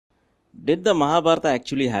did the Mahabharata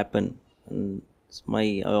actually happen? And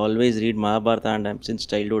I always read Mahabharata, and I'm since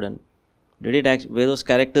childhood. And did it were those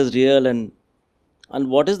characters real? And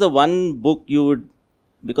what is the one book you would,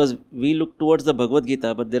 because we look towards the Bhagavad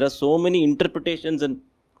Gita, but there are so many interpretations and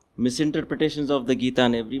misinterpretations of the Gita,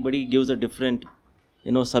 and everybody gives a different,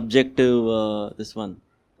 subjective this one.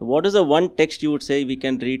 So what is the one text you would say we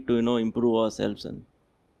can read to improve ourselves? And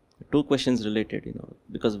two questions related,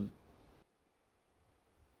 because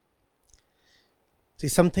See,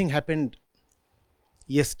 something happened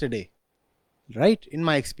yesterday, right? In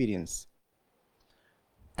my experience.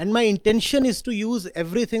 And my intention is to use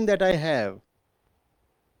everything that I have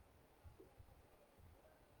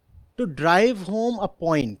to drive home a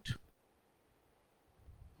point.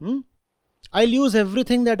 I'll use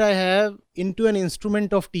everything that I have into an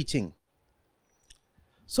instrument of teaching.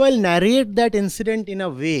 So I'll narrate that incident in a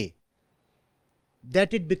way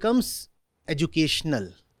that it becomes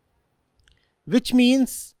educational, which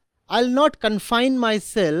means I'll not confine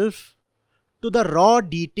myself to the raw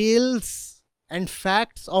details and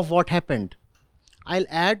facts of what happened. I'll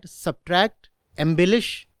add, subtract,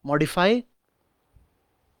 embellish, modify.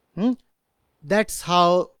 That's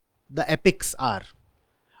how the epics are.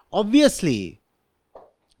 Obviously,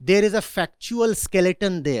 there is a factual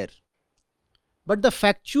skeleton there. But the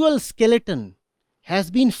factual skeleton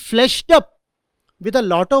has been fleshed up with a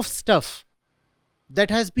lot of stuff that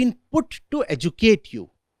has been put to educate you.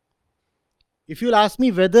 If you'll ask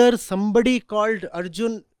me whether somebody called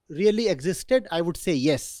Arjun really existed, I would say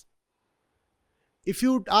yes. If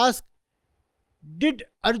you'd ask, did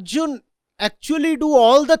Arjun actually do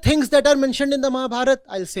all the things that are mentioned in the Mahabharata?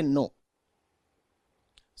 I'll say no.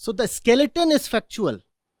 So the skeleton is factual.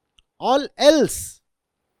 All else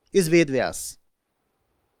is Ved Vyas.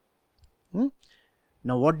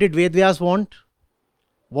 Now what did Ved Vyas want?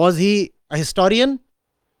 Was he a historian?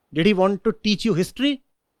 Did he want to teach you history?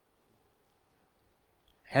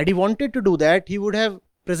 Had he wanted to do that, he would have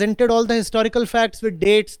presented all the historical facts with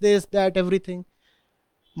dates, this, that, everything.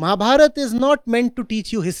 Mahabharata is not meant to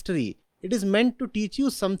teach you history. It is meant to teach you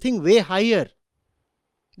something way higher.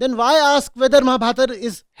 Then why ask whether Mahabharata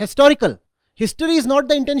is historical? History is not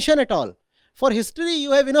the intention at all. For history,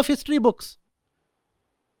 you have enough history books.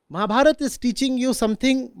 Mahabharata is teaching you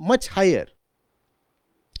something much higher.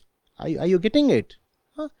 Are you getting it?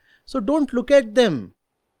 So don't look at them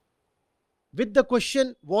with the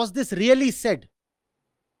question, was this really said?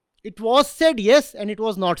 It was said, yes, and it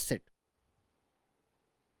was not said.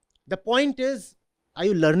 The point is, are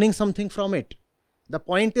you learning something from it? The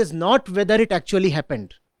point is not whether it actually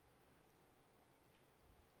happened.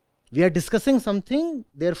 We are discussing something,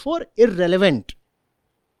 therefore, irrelevant.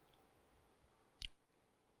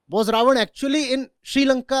 Was Ravan actually in Sri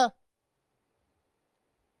Lanka?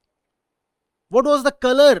 What was the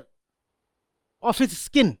color of his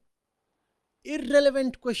skin?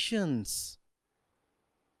 Irrelevant questions.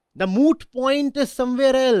 The moot point is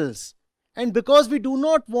somewhere else. And because we do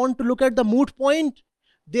not want to look at the moot point,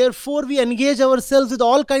 therefore we engage ourselves with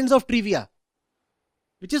all kinds of trivia,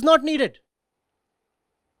 which is not needed.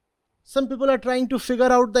 Some people are trying to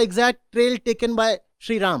figure out the exact trail taken by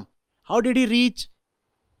Sri Ram. How did he reach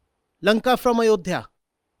Lanka from Ayodhya?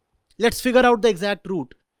 Let's figure out the exact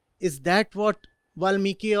route. Is that what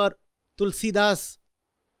Valmiki or Tulsidas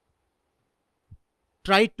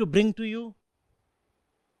tried to bring to you?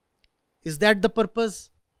 Is that the purpose?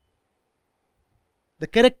 The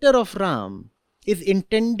character of Ram is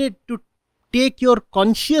intended to take your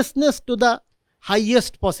consciousness to the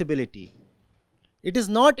highest possibility. It is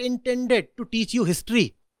not intended to teach you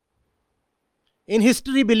history. In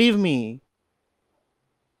history, believe me,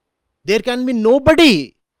 there can be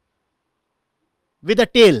nobody with a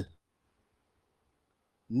tail.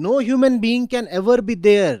 No human being can ever be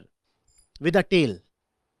there with a tail.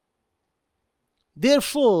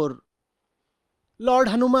 Therefore, Lord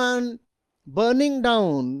Hanuman burning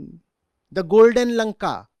down the golden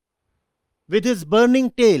Lanka with his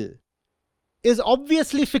burning tail is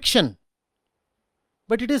obviously fiction.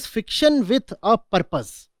 But it is fiction with a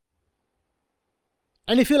purpose.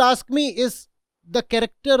 And if you'll ask me, is the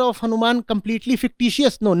character of Hanuman completely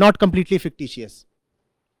fictitious? No, not completely fictitious.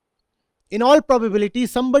 In all probability,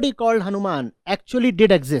 somebody called Hanuman actually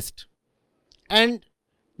did exist. And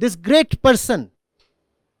this great person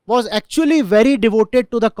was actually very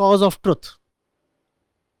devoted to the cause of truth.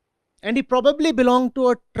 And he probably belonged to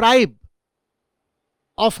a tribe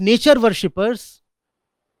of nature worshippers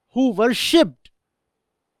who worshipped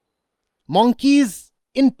monkeys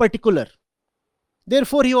in particular.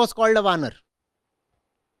 Therefore, he was called a Vanar.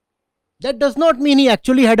 That does not mean he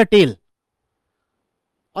actually had a tail.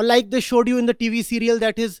 Or like they showed you in the TV serial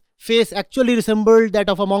that his face actually resembled that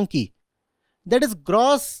of a monkey. That is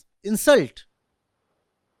gross insult.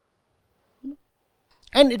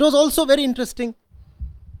 And it was also very interesting.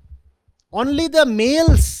 Only the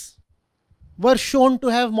males were shown to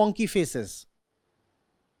have monkey faces.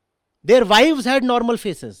 Their wives had normal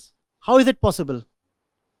faces. How is it possible?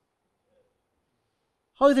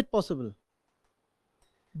 How is it possible?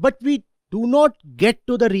 But we do not get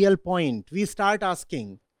to the real point. We start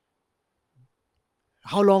asking,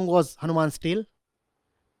 how long was Hanuman's tail?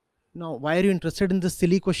 Now, why are you interested in this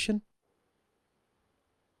silly question?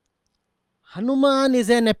 Hanuman is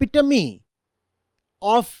an epitome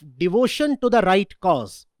of devotion to the right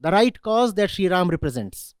cause that Sri Ram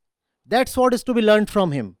represents. That's what is to be learned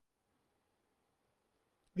from him.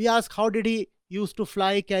 We ask, how did he used to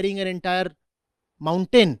fly carrying an entire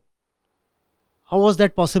mountain? How was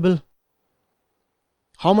that possible?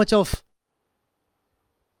 How much of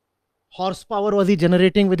horsepower was he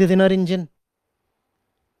generating with his inner engine?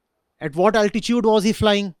 At what altitude was he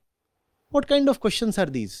flying? What kind of questions are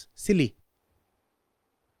these? Silly.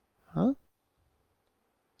 Huh?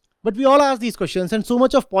 But we all ask these questions, and so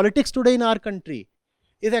much of politics today in our country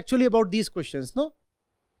is actually about these questions, no?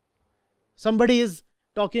 Somebody is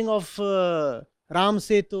talking of Ram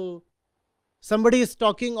Setu. Somebody is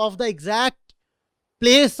talking of the exact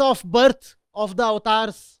place of birth of the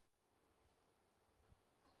avatars.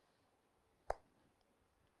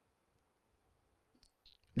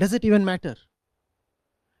 Does it even matter?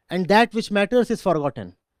 And that which matters is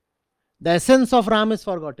forgotten. The essence of Ram is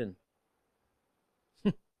forgotten.